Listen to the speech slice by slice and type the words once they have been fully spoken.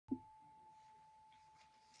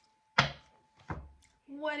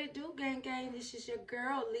What it do, gang? This is your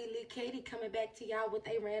girl, lelekatie, coming back to y'all with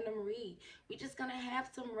a random read. We just gonna have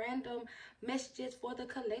some random messages for the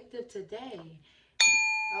collective today.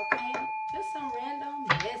 Okay? Just some random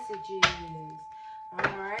messages.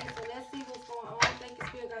 Alright, so let's see what's going on. Thank you,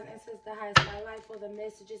 Spirit God, and the highest highlight for the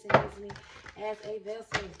messages and use me as a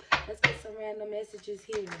vessel. Let's get some random messages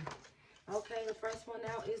here. Okay, the first one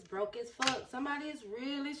out is broke as fuck. Somebody is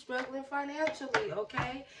really struggling financially,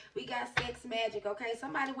 okay? We got sex magic, okay?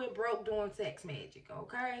 Somebody went broke doing sex magic,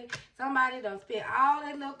 okay? Somebody done spent all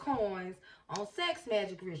their little coins on sex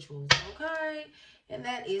magic rituals, okay? And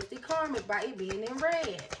that is the karmic by it being in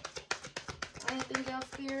red. Anything else,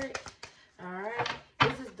 Spirit? Alright.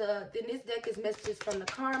 Then this deck is messages from the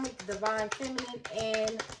karmic, the divine feminine,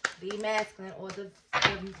 and the masculine, or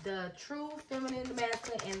the true feminine, the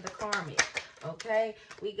masculine, and the karmic. Okay,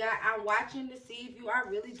 we got, I'm watching to see if you are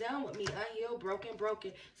really done with me, unhealed,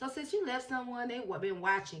 broken. So since you left someone, they've been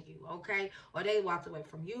watching you, okay, or they walked away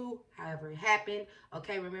from you, however it happened.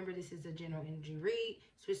 Okay, remember, this is a general energy read.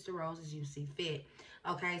 Switch the roles as you see fit.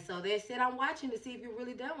 Okay, so they said, I'm watching to see if you're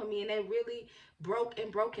really done with me, and they really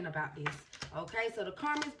broken about this. Okay, so the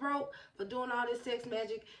karmic's broke for doing all this sex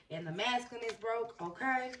magic, and the masculine is broke.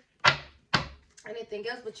 Okay, anything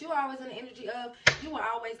else? But you're always in the energy of, you will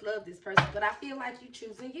always love this person, but I feel like you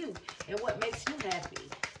choosing you and what makes you happy.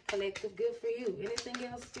 Collective, good for you. Anything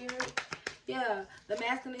else, Spirit? Yeah, the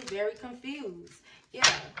masculine is very confused. Yeah,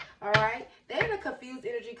 all right. They're in a confused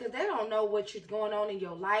energy because they don't know what's going on in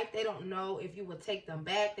your life. They don't know if you would take them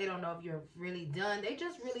back. They don't know if you're really done. They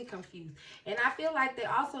just really confused. And I feel like there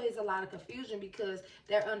also is a lot of confusion because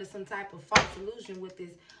they're under some type of false illusion with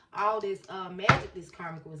this, all this magic this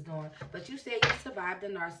karmic was doing. But you said you survived the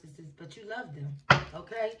narcissist, but you love them.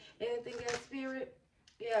 Okay? Anything else, Spirit?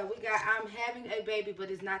 Yeah, we got, I'm having a baby,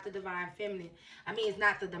 but it's not the divine feminine. I mean, it's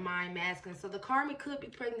not the divine masculine. So the karmic could be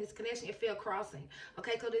pregnant, this connection, it fell crossing.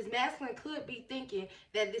 Okay, so this masculine could be thinking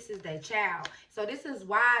that this is their child. So this is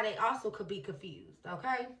why they also could be confused.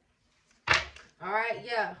 Okay? All right,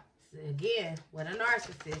 yeah. So again, with a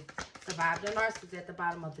narcissist. Survived the narcissist at the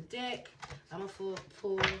bottom of the deck. I'm going to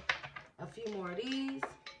pull a few more of these.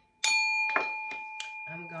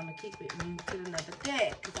 I'm going to keep it to another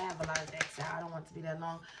deck because I have a lot of decks out. I don't want it to be that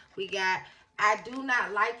long. We got, I do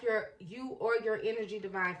not like you or your energy,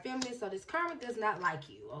 divine feminine. So this karmic does not like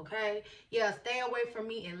you, okay? Yeah, stay away from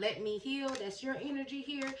me and let me heal. That's your energy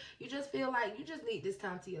here. You just feel like you just need this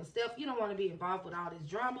time to yourself. You don't want to be involved with all this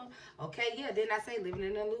drama, okay? Yeah, didn't I say living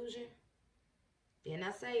in an illusion? Didn't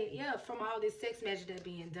I say, yeah, from all this sex magic that's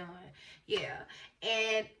being done. Yeah,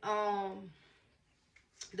 and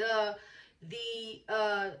the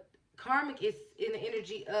karmic is in the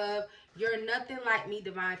energy of, you're nothing like me,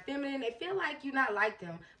 divine feminine. They feel like you're not like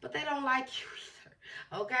them, but they don't like you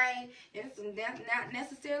either. Okay, it's not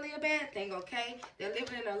necessarily a bad thing. Okay, they're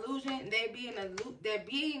living in an illusion. They're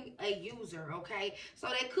being a user. Okay, so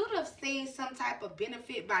they could have seen some type of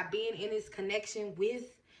benefit by being in this connection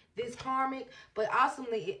with this karmic, but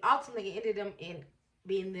ultimately it ended them in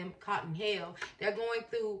being them caught in hell. They're going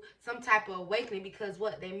through some type of awakening because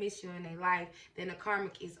what, they miss you in their life. Then the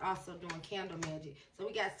karmic is also doing candle magic. So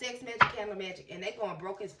we got sex magic, candle magic, and they going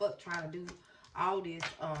broke as fuck trying to do all this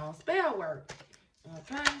spell work.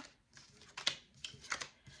 Okay,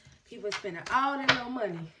 people spending all their little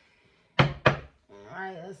money. All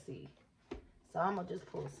right, let's see. So I'm gonna just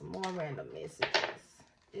pull some more random messages.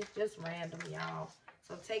 It's just random, y'all.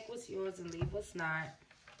 So take what's yours and leave what's not.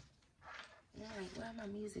 Alright, where my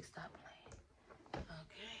music stopped playing?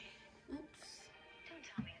 Okay. Oops. Don't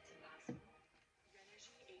tell me it's impossible.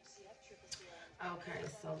 Okay,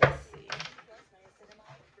 so let's see.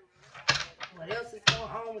 What else is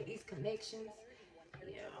going on with these connections?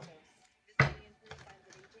 Yeah.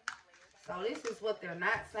 So this is what they're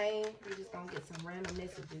not saying. We're just gonna get some random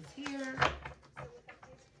messages here.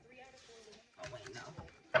 Oh wait, no.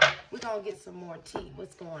 We're gonna get some more tea.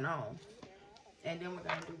 What's going on? And then we're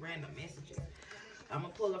gonna do random messages. I'm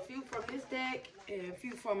going to pull a few from this deck and a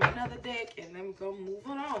few from another deck, and then we're going to move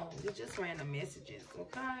on. It's just random messages,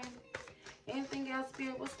 okay? Anything else,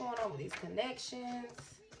 Spirit? What's going on with these connections?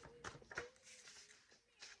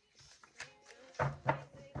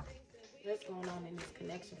 What's going on in this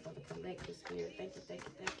connection for the collective, Spirit? Thank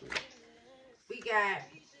you. We got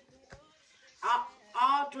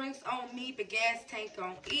all drinks on me, but gas tank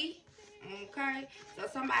on E, okay? So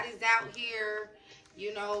somebody's out here,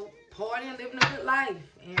 you know, partying, living a good life,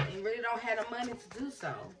 and really don't have the money to do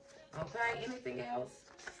so. Okay, anything else?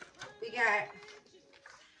 We got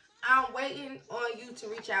I'm waiting on you to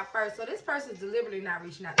reach out first. So this person's deliberately not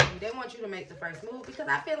reaching out to you. They want you to make the first move because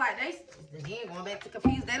I feel like again, going back to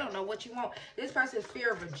confused, they don't know what you want. This person's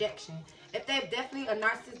fear of rejection. If they're definitely a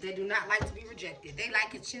narcissist, they do not like to be rejected. They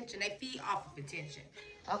like attention. They feed off of attention.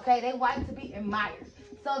 Okay, they like to be admired.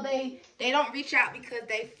 So they don't reach out because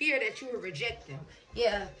they fear that you will reject them.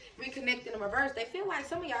 Yeah, reconnecting in reverse. They feel like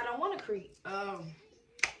some of y'all don't want to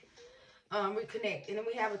reconnect. And then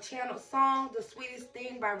we have a channeled song, The Sweetest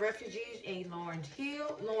Thing by Refugees and Lauren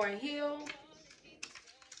Hill.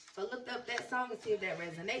 So look up that song and see if that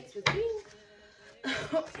resonates with you.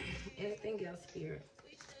 Anything else, Spirit?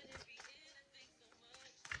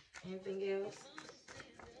 Anything else?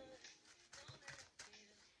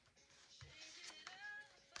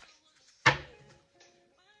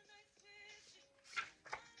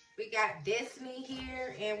 We got Destiny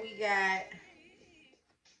here, and we got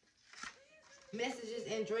messages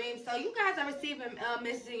and dreams. So you guys are receiving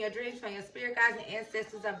messages in your dreams from your spirit guides and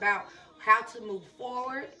ancestors about how to move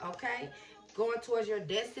forward, okay? Going towards your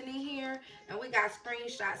destiny here. And we got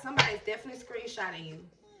screenshots. Somebody's definitely screenshotting you.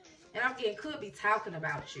 And I'm getting, could be talking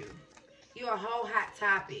about you. You're a whole hot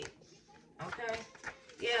topic, okay?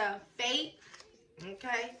 Yeah, fate,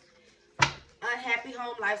 okay? Unhappy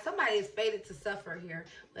home life. Somebody is fated to suffer here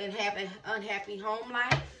and have an unhappy home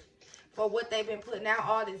life. For what they've been putting out,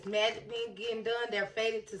 all this magic being getting done, they're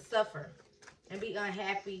fated to suffer and be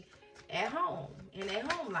unhappy at home, in their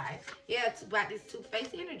home life. Yeah, it's about this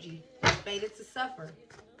two-faced energy. They're fated to suffer.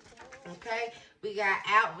 Okay? We got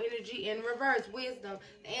out energy in reverse. Wisdom.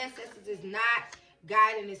 The ancestors is not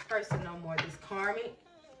guiding this person no more. This karmic.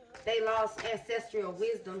 They lost ancestral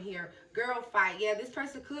wisdom here. Girl fight. Yeah, this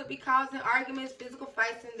person could be causing arguments, physical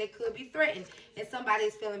fights, and they could be threatened. And somebody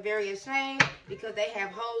is feeling very ashamed because they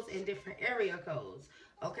have holes in different area codes.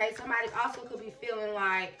 Okay, somebody also could be feeling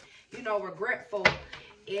like, you know, regretful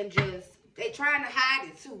and just, they trying to hide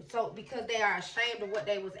it too. So, because they are ashamed of what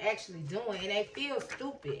they was actually doing. And they feel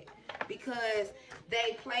stupid because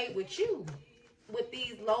they played with you with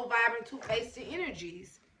these low vibrant two-faced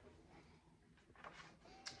energies.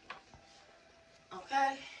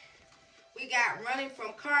 Okay, we got running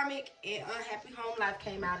from karmic and unhappy home life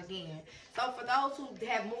came out again. So for those who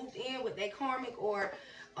have moved in with their karmic or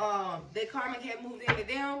their karmic had moved into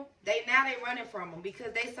them, they running from them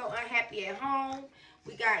because they so unhappy at home.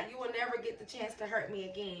 We got you will never get the chance to hurt me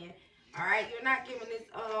again. All right, you're not giving this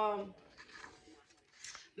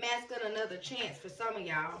masculine another chance for some of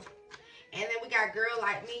y'all. And then we got girl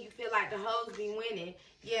like me. You feel like the hoes be winning.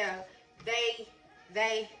 Yeah, they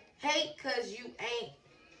hate cause you ain't.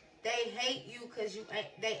 They hate you cause you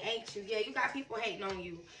ain't. They ain't you. Yeah, you got people hating on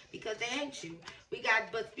you because they ain't you. We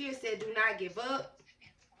got, but Spirit said, do not give up.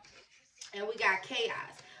 And we got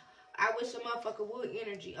chaos. I wish a motherfucker would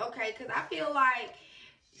energy. Okay, cause I feel like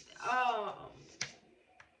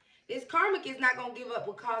this karmic is not gonna give up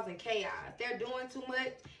with causing chaos. They're doing too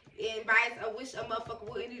much. And I wish a motherfucker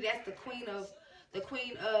would energy. That's the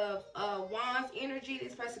queen of wands energy.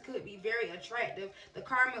 This person could be very attractive. The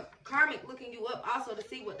karmic looking you up also to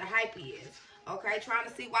see what the hype is. Okay, trying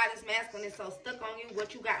to see why this masculine is so stuck on you,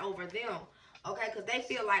 what you got over them. Okay, because they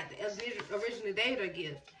feel like originally they their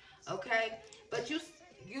gift. Okay, but you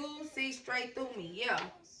see straight through me. Yeah,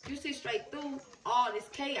 you see straight through all this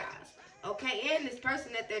chaos. Okay, and this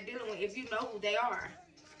person that they're dealing with, if you know who they are,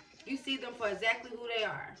 you see them for exactly who they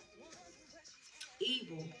are.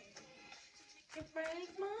 Evil. It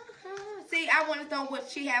breaks my heart. See, I want to know what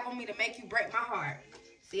she have on me to make you break my heart.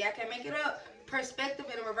 See, I can't make it up. Perspective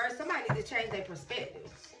in reverse. Somebody needs to change their perspective.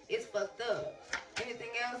 It's fucked up.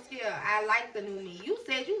 Anything else? Yeah, I like the new me. You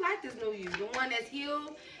said you like this new you. The one that's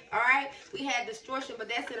healed. All right? We had distortion, but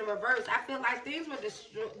that's in the reverse. I feel like things were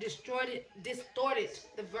distorted.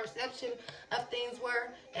 The perception of things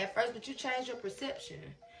were at first, but you changed your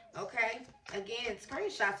perception. Okay? Again,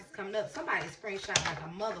 screenshots is coming up. Somebody screenshot like a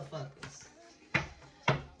motherfucker.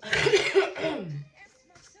 I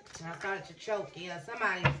started to choke. Yeah,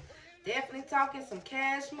 somebody's definitely talking some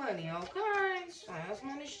cash money. Okay, cash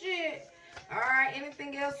money shit. All right,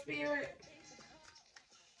 anything else, Spirit?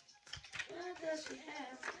 What does she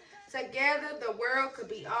have? Together, the world could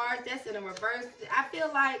be ours. That's in the reverse. I feel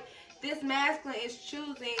like this masculine is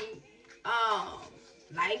choosing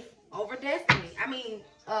life over destiny. I mean,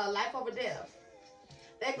 life over death.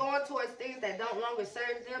 They're going towards things that don't longer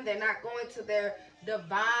serve them. They're not going to their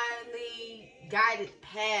divinely guided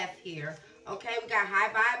path here. Okay, we got high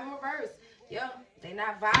vibe in reverse. Yeah, they're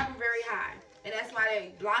not vibing very high. And that's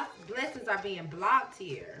why blessings are being blocked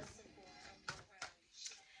here.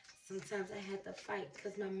 Sometimes I had to fight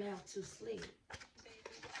because my mouth too sleep.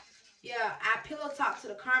 Yeah, I pillow talk to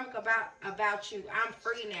the karmic about you. I'm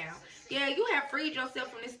free now. Yeah, you have freed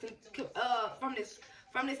yourself from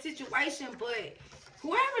this situation, but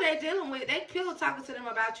whoever they're dealing with, they pillow talking to them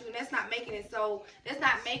about you, and that's not making it so. That's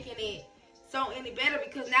not making it so any better,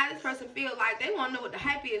 because now this person feel like they want to know what the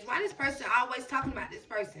hype is. Why this person always talking about this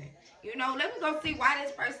person? You know, let me go see why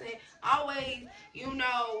this person always,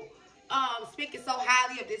 speaking so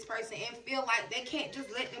highly of this person, and feel like they can't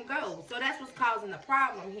just let them go. So that's what's causing the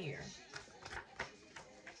problem here.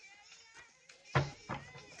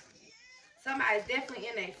 Somebody's definitely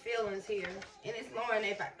in their feelings here. And it's lowering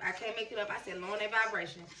their, I can't make it up. I said lowering their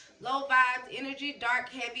vibration. Low vibes, energy, dark,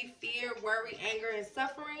 heavy, fear, worry, anger, and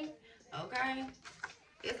suffering. Okay?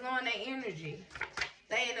 It's lowering their energy.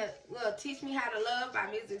 They in a Teach Me How to Love by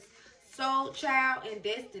Music's Soul Child and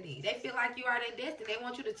Destiny. They feel like you are their destiny. They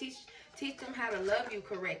want you to teach them how to love you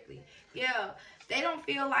correctly. Yeah. They don't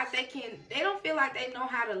feel like they don't feel like they know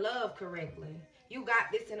how to love correctly. You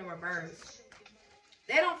got this in a reverse.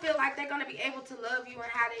 They don't feel like they're going to be able to love you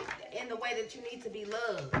in the way that you need to be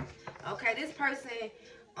loved. Okay, this person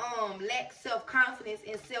lacks self-confidence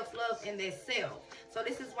and self-love in their self. So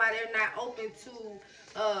this is why they're not open to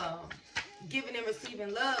giving and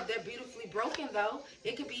receiving love. They're beautifully broken, though.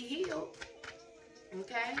 It can be healed.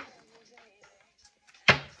 Okay.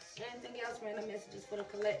 Anything else? Random messages for the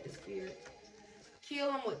collective spirit.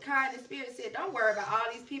 Kill them with kindness. Spirit said, don't worry about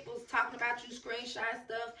all these people talking about you, screenshot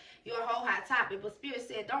stuff. You're a whole hot topic. But Spirit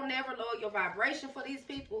said, don't never lower your vibration for these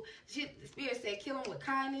people. Spirit said, kill them with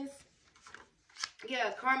kindness.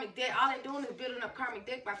 Yeah, karmic debt. All they're doing is building up karmic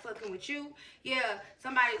debt by fucking with you. Yeah,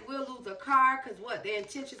 somebody will lose a car because what? Their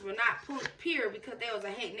intentions were not pure because there was a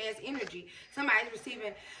hate-ass energy. Somebody's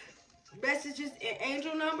receiving messages and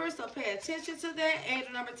angel numbers, so pay attention to that.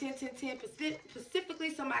 Angel number 101010,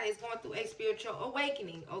 specifically somebody is going through a spiritual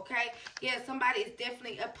awakening. Okay, yeah, somebody is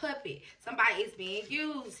definitely a puppet. Somebody is being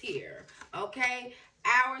used here. Okay,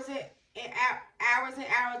 hours and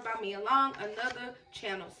hours by me along. Another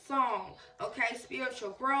channel song. Okay, spiritual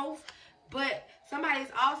growth. But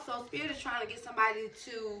somebody's also, Spirit is trying to get somebody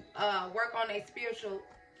to work on a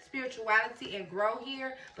spirituality and grow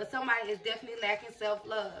here, but somebody is definitely lacking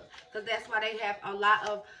self-love, because that's why they have a lot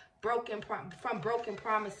of broken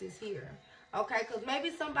promises here. Okay, because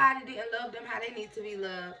maybe somebody didn't love them how they need to be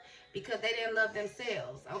loved because they didn't love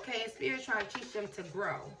themselves. Okay, and Spirit trying to teach them to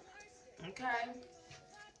grow. Okay,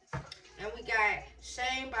 and we got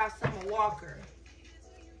Shame by Summer Walker.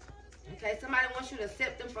 Okay, somebody wants you to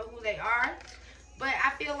accept them for who they are. But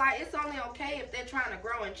I feel like it's only okay if they're trying to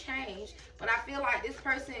grow and change. But I feel like this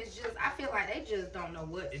person is just, I feel like they just don't know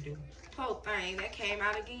what to do. Whole thing, that came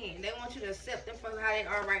out again. They want you to accept them for how they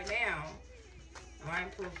are right now. All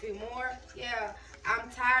right, pull a few more. Yeah, I'm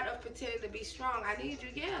tired of pretending to be strong. I need you.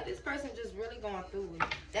 Yeah, this person just really going through it.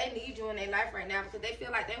 They need you in their life right now because they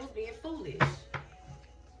feel like they was being foolish.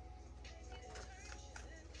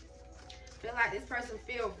 Feel like this person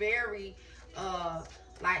feel very,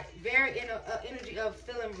 very in an energy of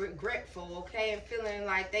feeling regretful, okay, and feeling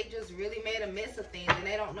like they just really made a mess of things and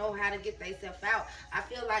they don't know how to get themselves out. I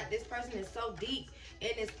feel like this person is so deep in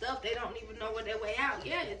this stuff, they don't even know where their way out.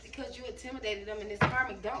 Yeah, it's because you intimidated them, and this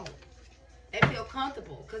karmic don't. They feel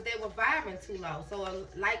comfortable because they were vibing too low. So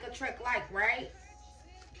like attract like, right?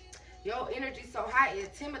 Your energy so high, it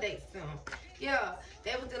intimidates them. Yeah,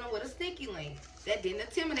 they were dealing with a sneaky link. That didn't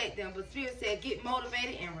intimidate them, but Spirit said get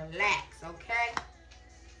motivated and relax, okay?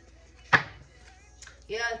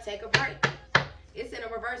 Yeah, take a break. It's in a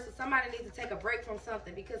reverse, so somebody needs to take a break from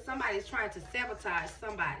something because somebody's trying to sabotage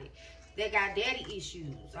somebody. They got daddy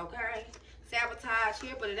issues, okay? Sabotage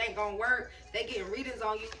here, but it ain't gonna work. They getting readings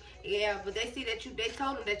on you. Yeah, but they see that they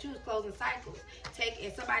told them that you was closing cycles.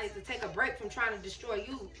 And somebody needs to take a break from trying to destroy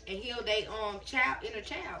you and heal their inner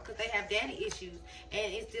child, because they have daddy issues,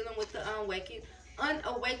 and it's dealing with the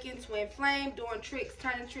unawakened twin flame, doing tricks,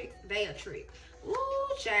 turning tricks. They a trick.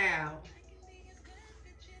 Ooh, child.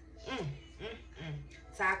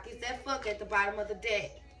 Talk is that fuck at the bottom of the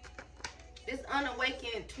deck. This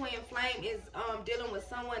unawakened twin flame is dealing with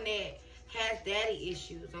someone that has daddy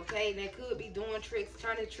issues, okay? They could be doing tricks,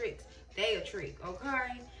 turning tricks. They a trick,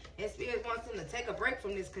 okay? And Spirit wants them to take a break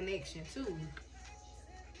from this connection too.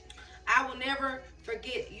 I will never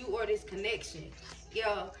forget you or this connection.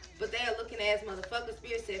 Yeah, but they are looking ass motherfuckers.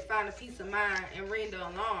 Spirit said find a peace of mind and ring the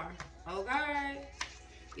alarm. Okay?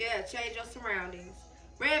 Yeah, change your surroundings.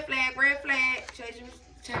 Red flag, red flag.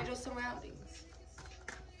 Change your surroundings.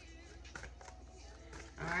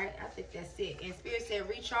 Alright, I think that's it. And Spirit said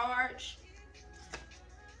recharge.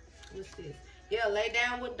 What's this? Yeah, lay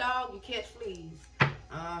down with dog, you catch fleas.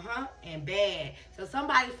 And bad. So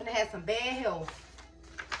somebody's finna have some bad health.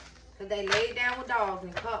 Because they laid down with dogs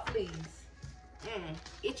and caught fleas.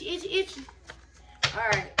 Itchy, itchy, itchy.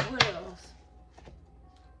 Alright, what else?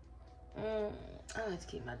 I like to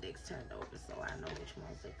keep my decks turned over so I know which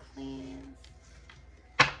ones to cleanse.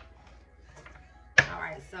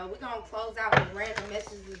 Alright, so we're going to close out with random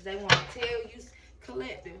messages they want to tell you.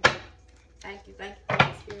 Collective. Thank you,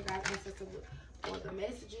 Spirit Guide, Ancestor, for the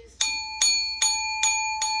messages.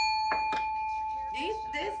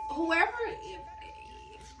 Whoever,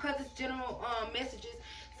 because it's general messages,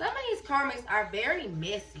 some of these karmics are very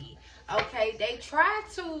messy. Okay, they try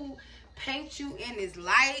to paint you in this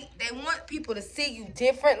light. They want people to see you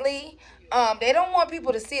differently. They don't want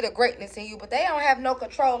people to see the greatness in you, but they don't have no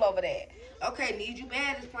control over that. Okay, need you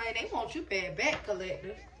bad is playing. They want you bad back,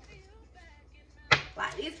 collective.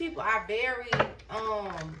 Like, these people are very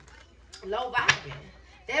low vibing.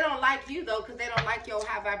 They don't like you, though, because they don't like your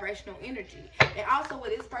high vibrational energy. And also,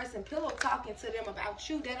 with this person pillow talking to them about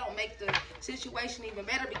you, they don't make the situation even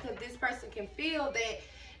better, because this person can feel that,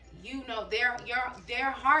 you know,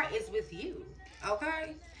 their heart is with you.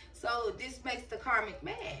 Okay? So, this makes the karmic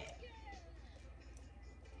mad.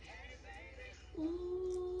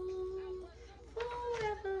 Ooh, fool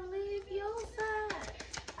ever leave your side.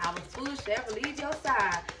 I was foolish to ever leave your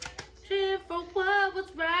side. Cheer for what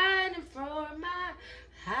was right in front of my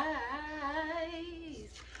eyes.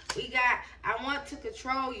 We got, I want to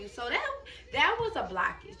control you. So that was a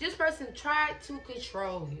blockage. This person tried to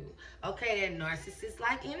control you. Okay, that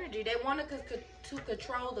narcissist-like energy. They wanted to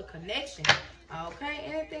control the connection. Okay,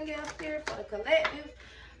 anything else, Spirit, for the collective?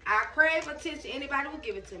 I crave attention. Anybody will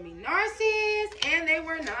give it to me. Narcissists, and they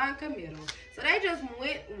were non-committal. So they just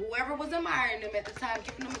went, whoever was admiring them at the time,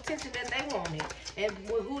 giving them attention that they wanted, and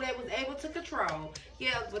who they was able to control.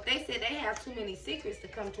 Yeah, but they said they have too many secrets to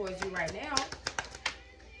come towards you right now.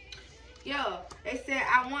 Yeah, they said,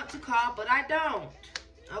 I want to call, but I don't.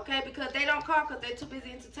 Okay, because they don't call because they're too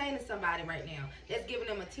busy entertaining somebody right now that's giving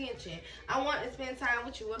them attention. I want to spend time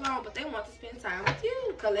with you alone, but they want to spend time with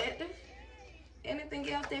you, collective. Anything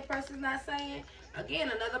else that person's not saying? Again,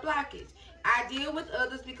 another blockage. I deal with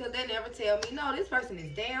others because they never tell me no. This person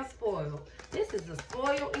is damn spoiled. This is a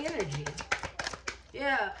spoiled energy.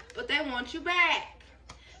 Yeah, but they want you back.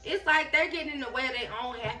 It's like they're getting in the way of their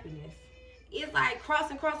own happiness. It's like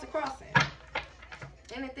crossing.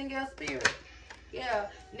 Anything else, Spirit? Yeah,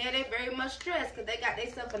 now they're very much stressed because they got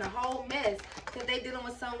themselves in a whole mess because they dealing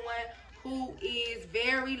with someone who is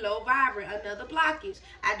very low vibrant. Another blockage.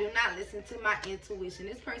 I do not listen to my intuition.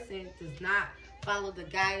 This person does not follow the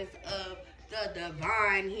guidance of the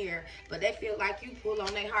divine here, but they feel like you pull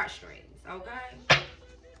on their heartstrings. Okay,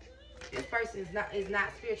 this person is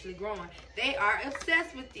not spiritually growing. They are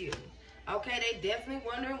obsessed with you. Okay, they definitely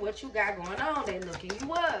wondering what you got going on. They looking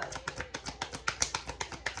you up.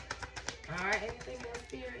 All right, anything else,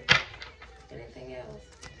 Spirit? Anything else?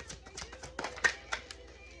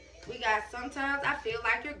 We got, sometimes I feel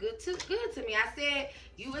like you're good to me. I said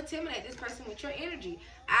you intimidate this person with your energy.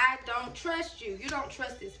 I don't trust you. You don't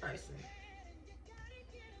trust this person.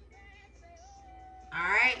 All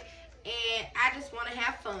right? And I just want to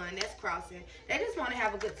have fun. That's crossing. They just want to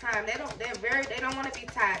have a good time. They don't want to be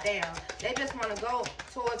tied down. They just want to go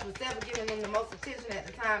towards whatever giving them the most attention at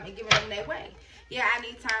the time and giving them their way. Yeah, I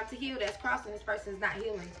need time to heal. That's crossing. This person's not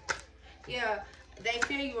healing. Yeah, they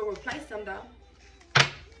feel you will replace them though.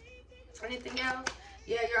 Anything else?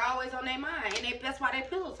 Yeah, you're always on their mind. And that's why they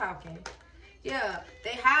pillow talking. Yeah,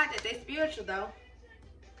 they hide that they spiritual though.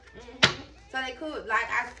 So they could, like,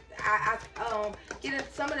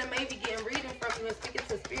 some of them may be getting reading from you and speaking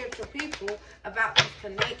to spiritual people about this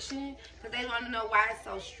connection because they want to know why it's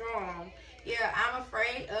so strong. Yeah, I'm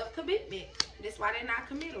afraid of commitment. That's why they're not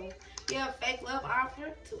committal. Yeah, fake love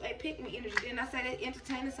offered to a pick-me energy. Didn't I say they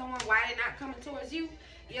entertaining someone? Why they not coming towards you?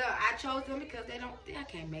 Yeah, I chose them because they don't, I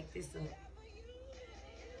can't make this up.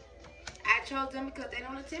 I chose them because they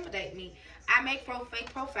don't intimidate me. I make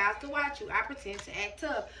fake profiles to watch you. I pretend to act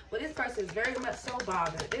tough. Well, this person is very much so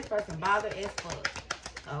bothered. This person bothered as fuck.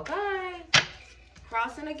 Okay.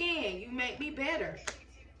 Crossing again. You make me better.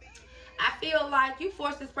 I feel like you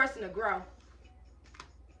forced this person to grow.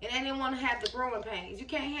 And they didn't want to have the growing pains. You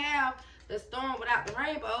can't have the storm without the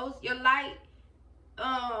rainbows. Your light,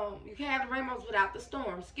 you can't have the rainbows without the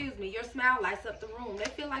storm. Excuse me. Your smile lights up the room. They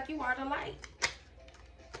feel like you are the light.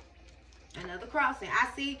 Another crossing. I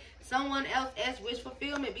see someone else as wish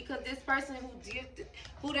fulfillment because this person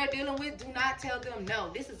who they're dealing with, do not tell them no.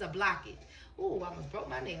 This is a blockage. Ooh, I almost broke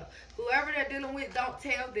my nail. Whoever they're dealing with, don't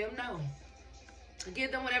tell them no. Give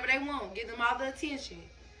them whatever they want. Give them all the attention.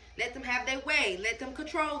 Let them have their way. Let them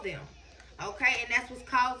control them. Okay, and that's what's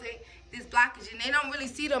causing this blockage. And they don't really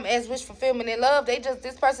see them as wish fulfillment in love. They just,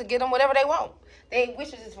 this person get them whatever they want. They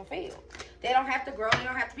wishes is fulfilled. They don't have to grow. They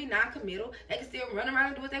don't have to be non-committal. They can still run around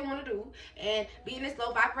and do what they want to do and be in this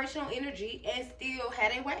low vibrational energy and still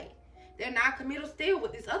have their way. They're non-committal still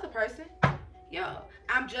with this other person. Yo,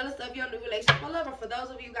 I'm jealous of your new relationship or lover. For those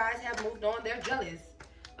of you guys have moved on, they're jealous.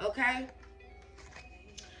 Okay?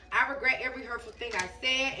 I regret every hurtful thing I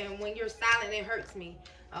said, and when you're silent, it hurts me.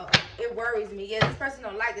 It worries me. Yeah, this person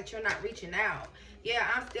don't like that you're not reaching out. Yeah,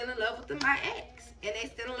 I'm still in love with my ex, and they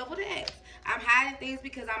still in love with the ex. I'm hiding things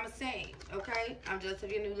because I'm ashamed. Okay? I'm jealous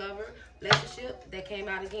of your new lover relationship that came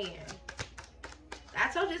out again. I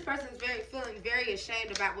told you this person is feeling very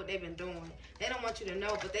ashamed about what they've been doing. They don't want you to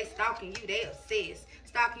know, but they stalking you. They obsessed.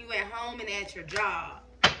 Stalking you at home and at your job.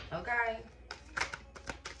 Okay?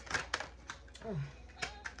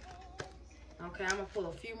 Okay, I'm going to pull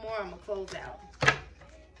a few more. I'm going to close out.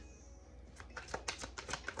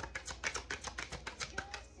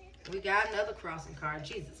 We got another crossing card.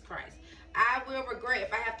 Jesus Christ. I will regret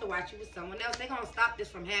if I have to watch you with someone else. They're going to stop this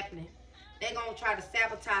from happening. They're going to try to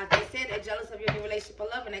sabotage. They said they're jealous of your new relationship or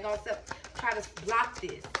love, and they're going to try to block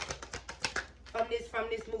this from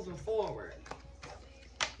this moving forward.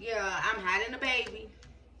 Yeah, I'm hiding a baby.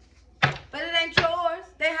 But it ain't yours.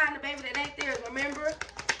 They hiding a baby that ain't theirs. Remember?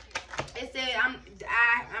 They said I'm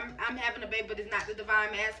having a baby, but it's not the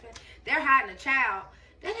divine masculine. They're hiding a child.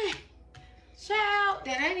 That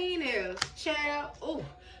ain't even theirs. Child. Ooh.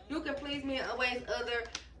 You can please me in ways other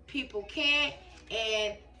people can't.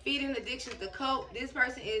 And feeding addictions to cope. This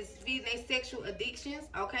person is feeding their sexual addictions,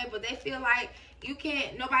 okay? But they feel like you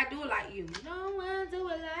can't, nobody do it like you. No one do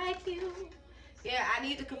it like you. Yeah, I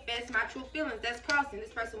need to confess my true feelings. That's crossing. This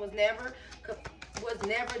person was never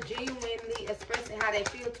genuinely expressing how they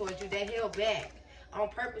feel towards you. They held back on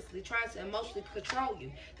purposely trying to emotionally control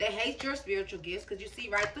you. They hate your spiritual gifts because you see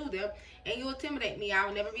right through them, and you intimidate me. I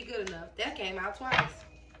will never be good enough. That came out twice.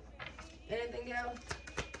 Anything else?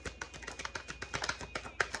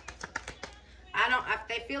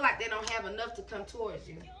 They feel like they don't have enough to come towards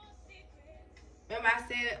you. Remember I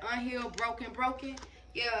said unhealed, broken?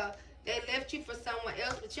 Yeah, they left you for someone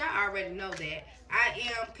else, but y'all already know that. I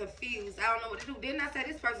am confused. I don't know what to do. Didn't I say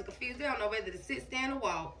this person confused? They don't know whether to sit, stand, or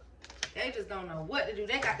walk. They just don't know what to do.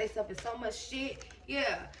 They got themselves in so much shit.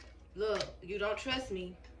 Yeah, look, you don't trust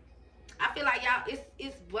me. I feel like y'all,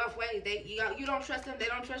 it's both ways. You don't trust them, they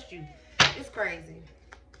don't trust you. It's crazy.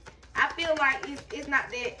 I feel like it's not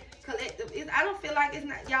that collective. I don't feel like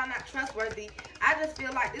y'all not trustworthy. I just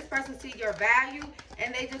feel like this person see your value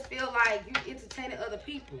and they just feel like you entertaining other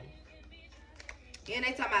people. And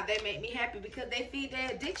they talking about they make me happy because they feed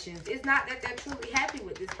their addictions. It's not that they're truly happy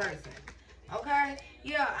with this person. Okay?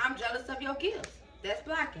 Yeah, I'm jealous of your gifts. That's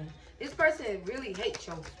blocking. This person really hates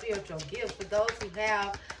your spiritual gifts. For those who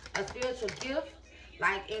have a spiritual gift,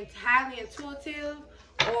 like highly intuitive,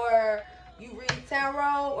 or you read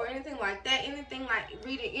tarot or anything like that, anything like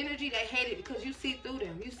reading energy, they hate it because you see through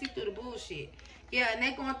them. You see through the bullshit. Yeah, and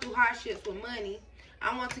they going through hardships with money.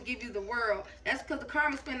 I want to give you the world. That's because the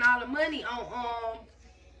Karmic spend all the money on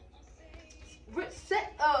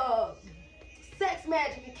sex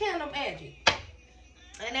magic and candle magic.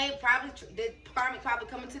 And the Karmic probably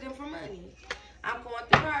coming to them for money. I'm going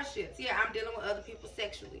through hardships. Yeah, I'm dealing with other people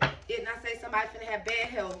sexually. Didn't I say somebody finna have bad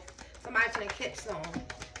health? Somebody finna catch some.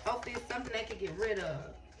 Hopefully it's something they can get rid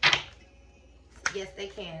of. Yes, they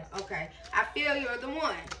can. Okay. I feel you're the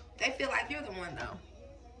one. They feel like you're the one, though.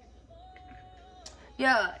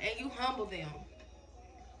 Yeah, and you humble them.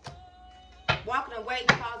 Walking away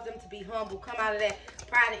caused them to be humble. Come out of that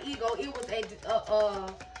pride and ego. It was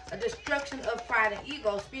a destruction of pride and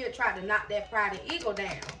ego. Spirit tried to knock that pride and ego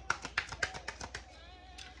down.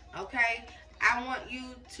 Okay? I want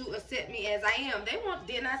you to accept me as I am.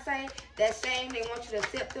 Didn't I say that same? They want you to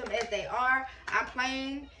accept them as they are. I'm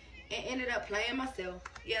playing and ended up playing myself.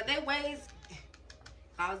 Yeah, their ways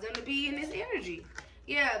cause them to be in this energy.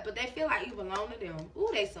 Yeah, but they feel like you belong to them. Ooh,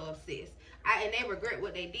 they so obsessed. And they regret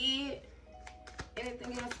what they did.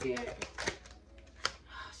 Anything else, Spirit?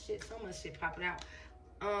 Oh, shit, so much shit popping out.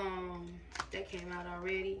 That came out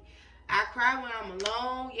already. I cry when I'm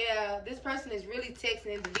alone. Yeah, this person is really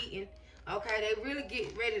texting and deleting. Okay, they really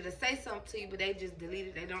get ready to say something to you, but they just delete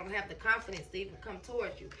it. They don't have the confidence to even come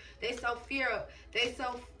towards you. They fear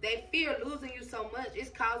losing you so much.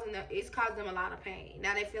 It's causing them a lot of pain.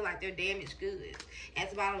 Now they feel like they're damaged goods.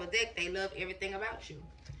 At the bottom of the deck, they love everything about you.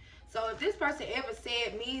 So if this person ever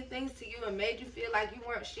said mean things to you and made you feel like you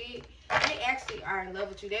weren't shit, they actually are in love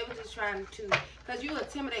with you. They were just trying to, because you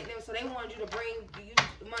intimidate them, so they wanted you to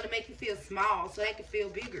want to make you feel small so they could feel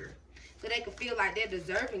bigger. so they can feel like they're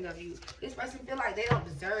deserving of you. This person feel like they don't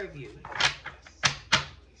deserve you.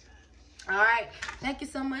 All right. Thank you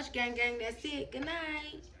so much, gang. That's it. Good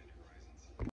night.